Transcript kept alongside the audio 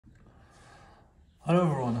Hello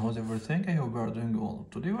everyone, how's everything? I hope you are doing well.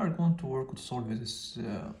 Today we are going to work to solve this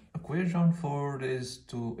equation for raised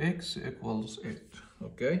to x equals 8.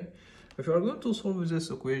 Okay, if you are going to solve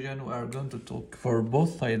this equation, we are going to talk for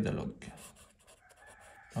both sides the log.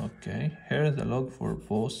 Okay, here is the log for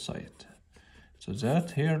both sides. So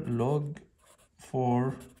that here log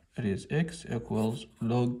for raised x equals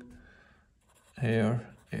log here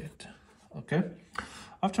 8. Okay,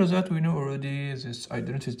 after that we know already this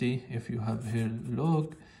identity. If you have here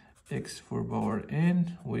log x for power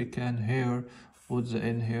n, we can here put the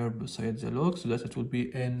n here beside the log so that it will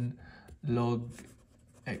be n log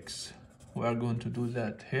x. We are going to do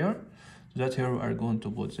that here. So that here we are going to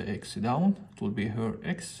put the x down. It will be here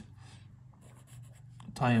x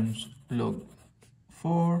times log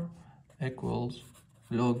 4 equals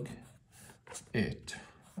log 8.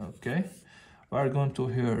 Okay, we are going to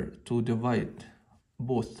here to divide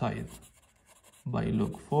both sides by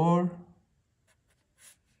log 4.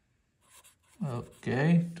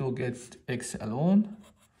 Okay, to get x alone,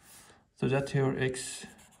 so that here x,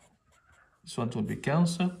 this one will be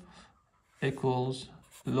cancelled, equals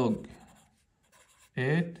log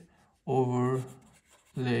 8 over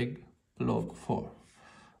log 4.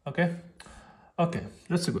 Okay,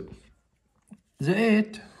 that's good. The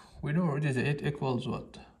 8, we know already the 8 equals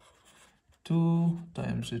what? 2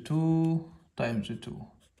 times 2 times 2.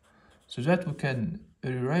 So that we can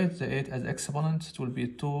rewrite the 8 as exponent. It will be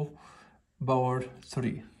 2 power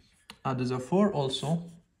 3. And the 4 also,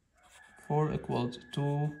 4 equals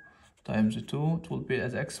 2 times 2. It will be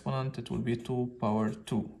as exponent. It will be 2 power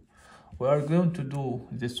 2. We are going to do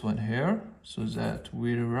this one here so that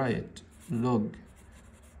we write log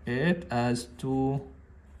 8 as 2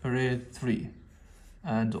 raised 3.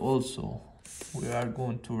 And also we are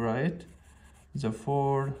going to write the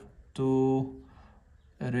 4 2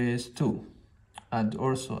 raised 2. And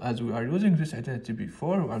also, as we are using this identity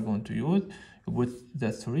before, we are going to use with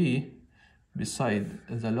the 3 beside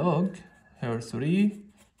the log. Here 3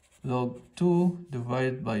 log 2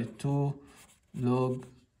 divided by 2 log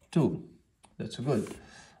 2. That's good.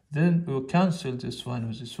 Then we'll cancel this one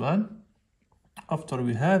with this one. After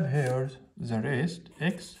we have here the raised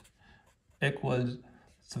x equals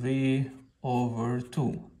 3 over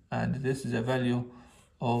 2. And this is the value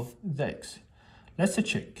of the x. Let's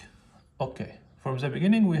check. Okay, from the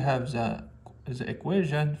beginning we have the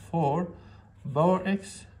equation for power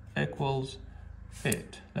x equals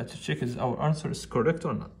 8. Let's check if our answer is correct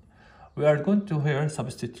or not. We are going to here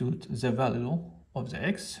substitute the value of the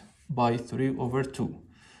x by 3 over 2.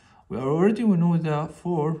 We know the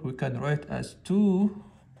 4 we can write as 2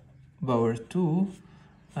 power 2,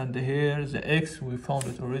 and here the x we found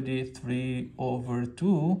it already 3 over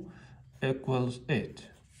 2 equals 8.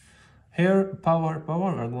 Here power we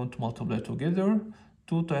are going to multiply together.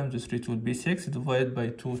 2 times 3 will be 6, divided by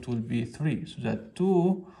 2 it will be 3. So that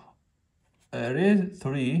 2 raised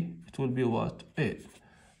 3, it will be what? 8.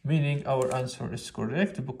 Meaning our answer is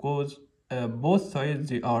correct because both sides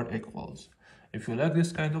they are equals. If you like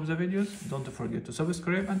this kind of the videos, don't forget to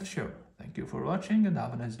subscribe and share. Thank you for watching and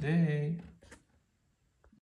have a nice day.